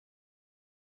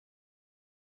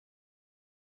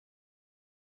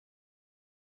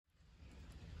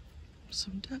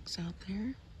Some ducks out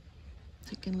there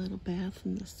taking a little bath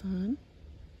in the sun,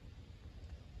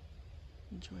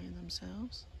 enjoying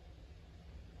themselves.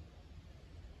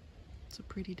 It's a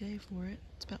pretty day for it.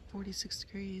 It's about 46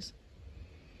 degrees,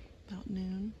 about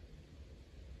noon.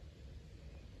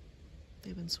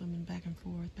 They've been swimming back and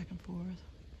forth, back and forth.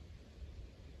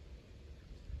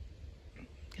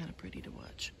 Kind of pretty to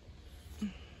watch.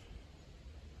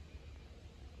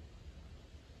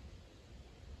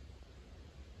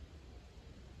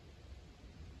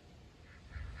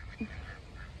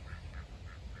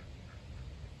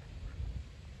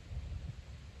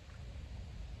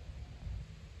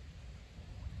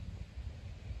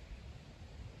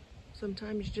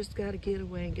 Sometimes you just gotta get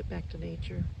away and get back to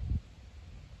nature.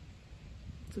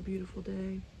 It's a beautiful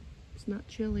day. It's not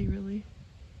chilly really.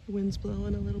 The wind's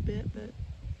blowing a little bit, but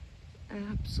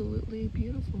absolutely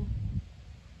beautiful.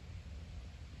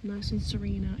 Nice and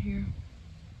serene out here.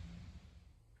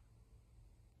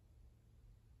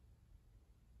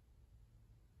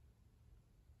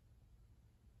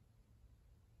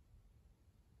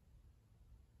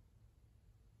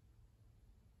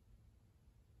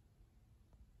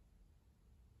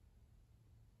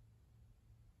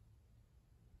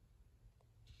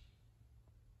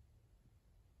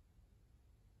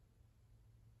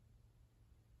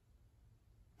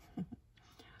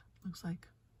 Looks like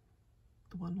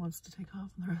the one wants to take off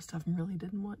and the rest of them really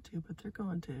didn't want to, but they're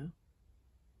going to.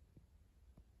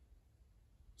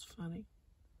 It's funny.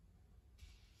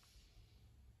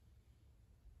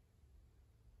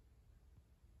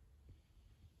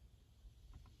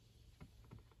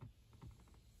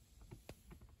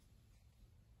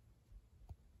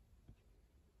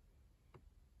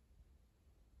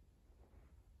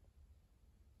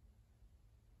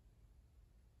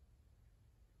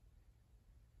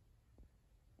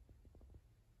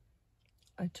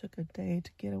 I took a day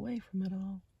to get away from it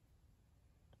all.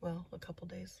 Well, a couple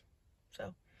days.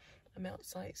 So I'm out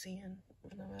sightseeing and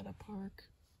I'm at a park.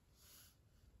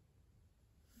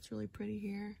 It's really pretty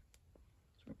here.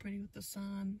 It's real pretty with the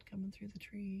sun coming through the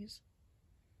trees.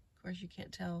 Of course, you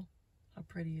can't tell how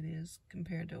pretty it is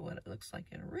compared to what it looks like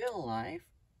in real life,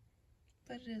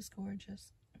 but it is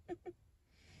gorgeous.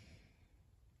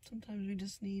 Sometimes we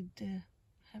just need to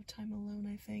have time alone,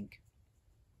 I think.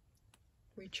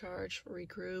 Recharge,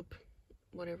 regroup,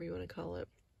 whatever you want to call it.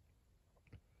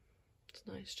 It's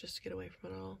nice just to get away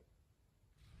from it all.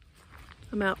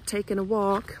 I'm out taking a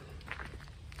walk,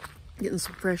 getting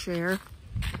some fresh air.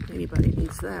 Anybody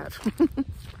needs that.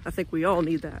 I think we all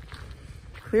need that.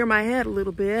 Clear my head a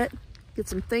little bit, get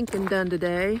some thinking done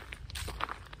today.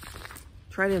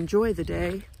 Try to enjoy the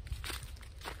day.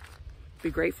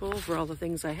 Be grateful for all the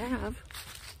things I have.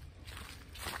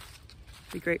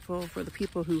 Be grateful for the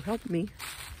people who help me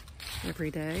every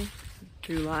day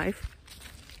through life.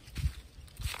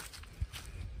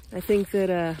 I think that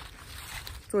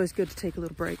it's always good to take a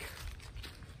little break.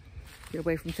 Get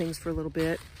away from things for a little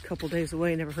bit. A couple days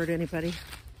away never hurt anybody.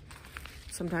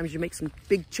 Sometimes you make some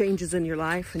big changes in your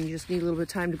life and you just need a little bit of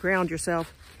time to ground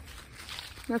yourself.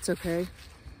 That's okay.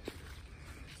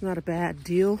 It's not a bad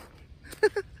deal.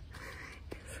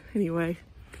 Anyway.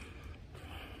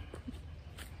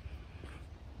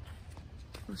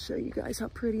 I'll show you guys how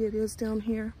pretty it is down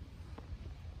here.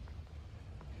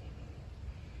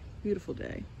 Beautiful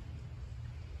day.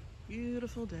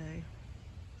 Beautiful day.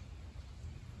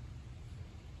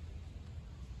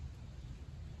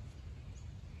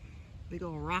 Big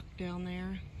old rock down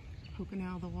there, poking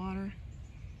out of the water.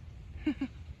 It's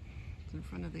in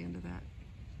front of the end of that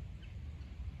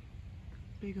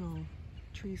big old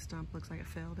tree stump. Looks like it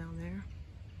fell down there.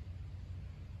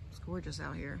 It's gorgeous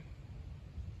out here.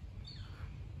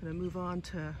 I'm gonna move on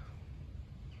to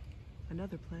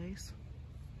another place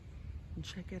and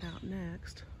check it out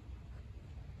next.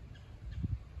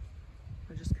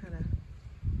 I just kind of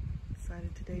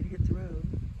decided today to hit the road,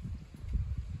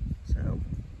 so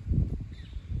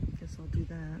I guess I'll do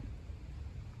that.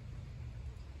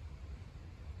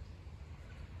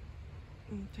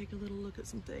 And take a little look at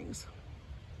some things.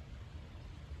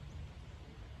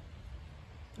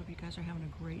 Hope you guys are having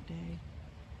a great day.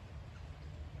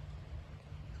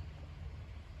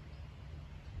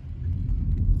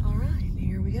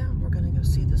 We're gonna go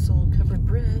see this old covered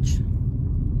bridge.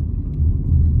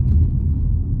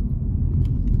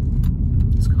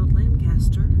 It's called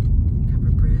Lancaster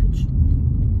Covered Bridge.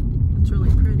 It's really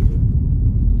pretty.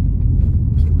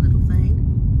 Cute little thing.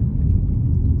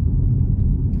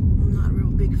 I'm not a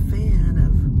real big fan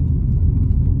of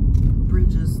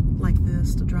bridges like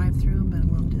this to drive through, but I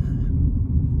will do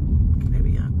it.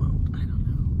 Maybe I won't. I don't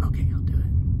know. Okay, I'll do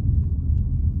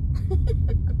it.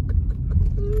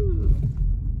 Ooh.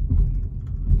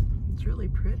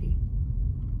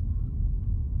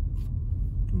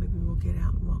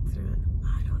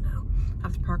 I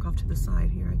have to park off to the side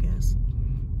here, I guess.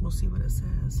 We'll see what it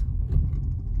says.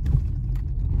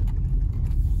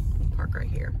 We'll park right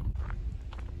here.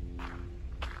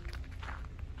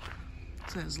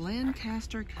 It says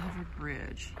Lancaster Covered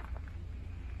Bridge,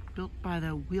 built by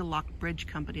the Wheelock Bridge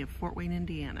Company of Fort Wayne,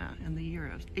 Indiana in the year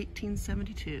of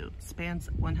 1872. It spans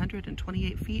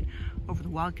 128 feet over the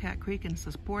Wildcat Creek and is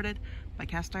supported by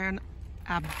cast iron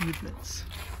abutments.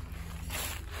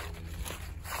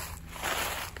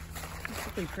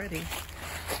 It's really pretty.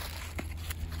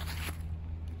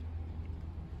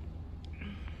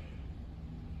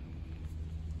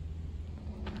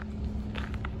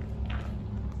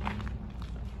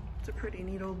 It's a pretty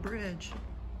neat old bridge.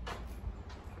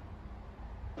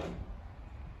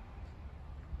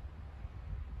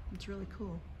 It's really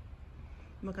cool.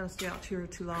 I'm not gonna stay out here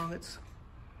too long. It's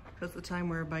because the time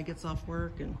where everybody gets off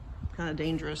work and kind of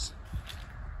dangerous.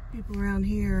 People around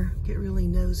here get really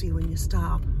nosy when you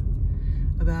stop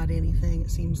about anything. It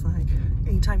seems like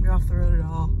anytime you're off the road at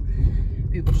all,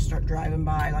 people just start driving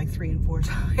by like 3 and 4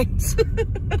 times.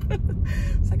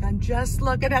 It's like, I'm just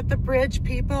looking at the bridge,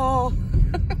 people.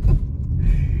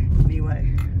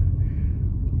 Anyway,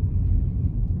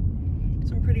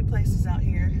 some pretty places out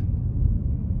here.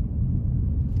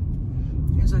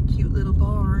 Here's a cute little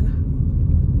barn.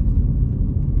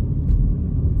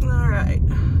 All right,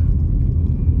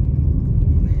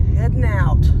 heading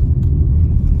out.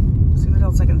 See what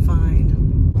else I can find.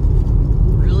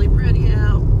 Really pretty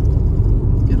out.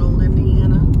 Good old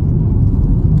Indiana.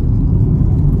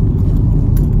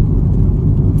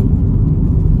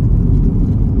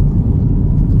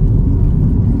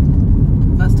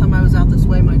 Last time I was out this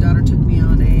way, my daughter took me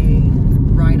on a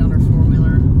ride on her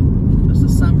four-wheeler. It was the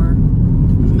summer,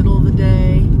 in the middle of the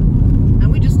day,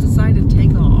 and we just decided to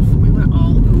take off. We went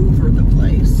all over the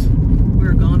place. We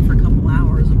were gone for a couple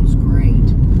hours. It was great.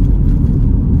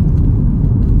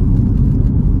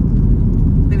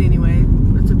 But anyway,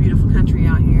 it's a beautiful country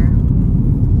out here.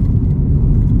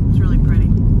 It's really pretty.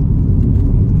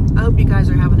 I hope you guys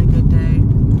are having a good day.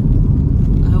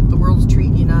 I hope the world's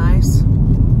treating you nice.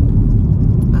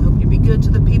 I hope you be good to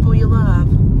the people you love.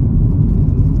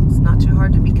 It's not too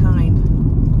hard to be kind.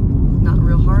 Not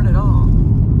real hard at all.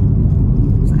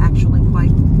 It's actually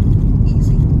quite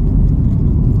easy.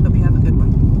 Hope you have a good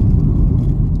one.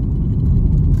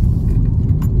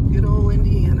 Good old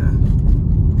Indiana.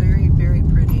 Very, very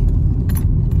pretty.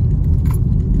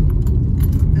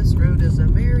 This road is a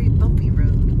very bumpy road.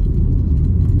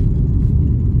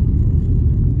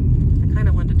 I kind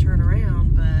of wanted to turn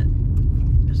around, but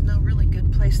there's no really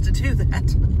good place to do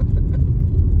that.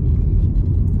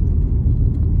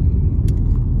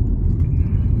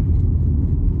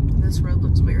 This road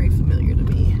looks very familiar to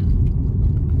me.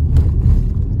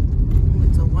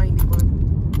 It's a windy one.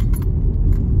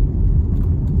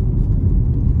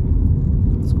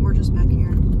 It's gorgeous back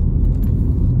here.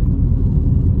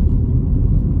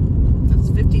 It's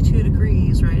 52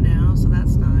 degrees right now, so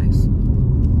that's nice.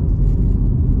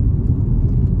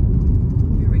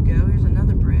 Here we go. Here's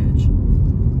another bridge.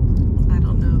 I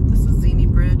don't know if this is Zini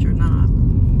Bridge or not.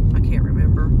 I can't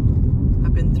remember.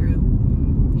 I've been through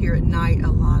here at night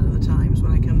a lot of the times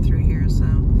when I come through here, so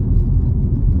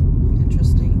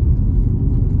interesting.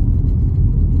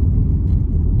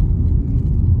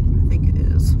 I think it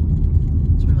is.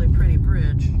 It's a really pretty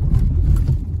bridge.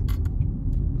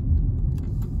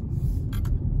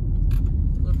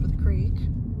 Over the creek.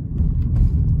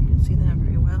 Can't see that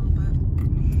very well, but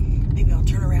maybe I'll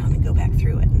turn around and go back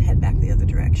through it and head back the other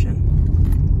direction.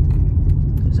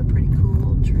 There's a pretty cool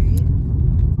old tree.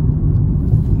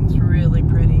 It's really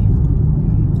pretty.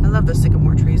 I love the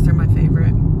sycamore trees, they're my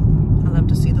favorite. I love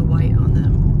to see the white on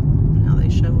them and how they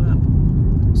show up.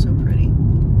 So pretty.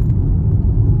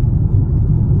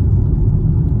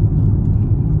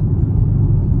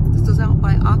 This is out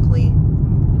by Ockley,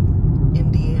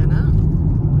 Indiana.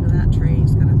 Look at that tree,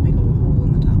 it's got a big old hole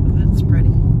in the top of it, it's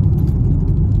pretty.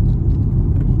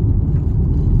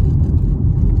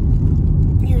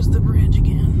 Here's the bridge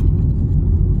again.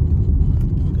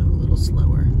 I'll go a little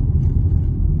slower.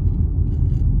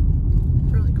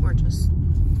 Gorgeous.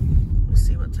 Let's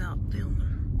see what's out down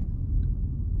there.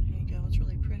 There you go. It's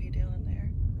really pretty down in there.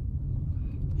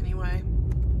 Anyway.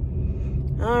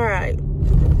 All right.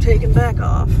 Taking back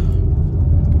off.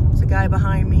 There's a guy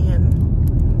behind me, and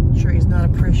I'm sure he's not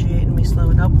appreciating me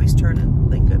slowing up. He's turning.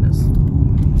 Thank goodness.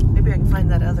 Maybe I can find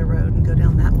that other road and go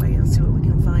down that way and see what we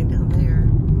can find down there.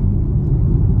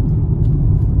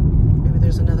 Maybe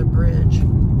there's another bridge.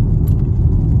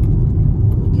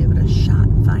 We'll give it a shot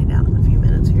and find out in a few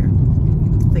minutes here.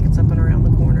 I think it's up and around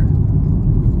the corner.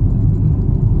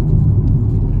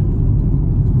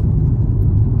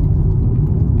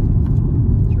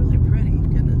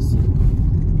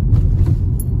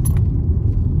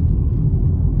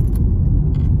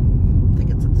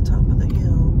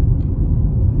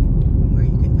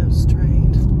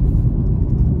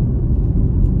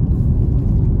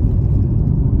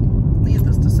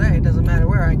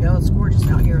 go. It's gorgeous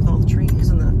out here with all the trees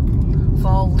and the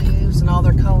fall leaves and all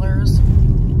their colors.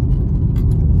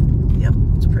 Yep,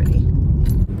 it's pretty.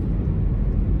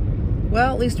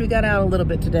 Well, at least we got out a little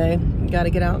bit today. We got to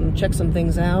get out and check some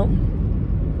things out.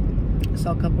 I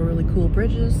saw a couple of really cool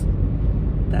bridges.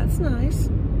 That's nice.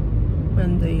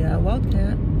 And the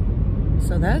wildcat.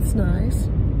 So that's nice.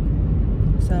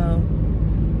 So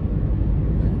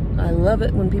I love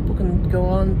it when people can go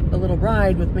on a little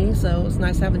ride with me. So it's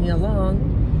nice having you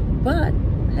along. But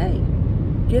hey,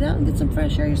 get out and get some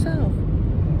fresh air yourself.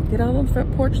 Get out on the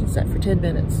front porch and sit for 10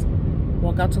 minutes.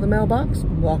 Walk out to the mailbox.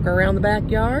 Walk around the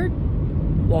backyard.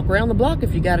 Walk around the block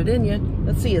if you got it in you.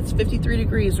 Let's see, it's 53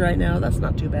 degrees right now. That's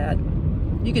not too bad.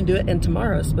 You can do it, and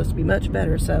tomorrow is supposed to be much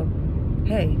better. So,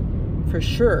 hey, for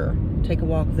sure, take a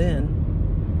walk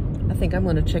then. I think I'm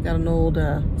going to check out an old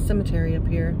cemetery up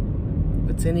here.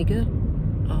 If it's any good,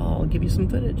 I'll give you some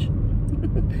footage.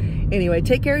 Anyway,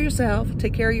 take care of yourself.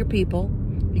 Take care of your people.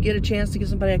 If you get a chance to give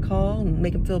somebody a call and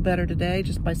make them feel better today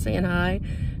just by saying hi,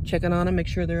 checking on them, make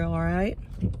sure they're all right,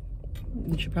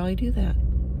 you should probably do that.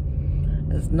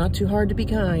 It's not too hard to be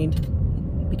kind.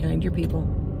 Be kind to your people.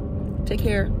 Take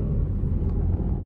care.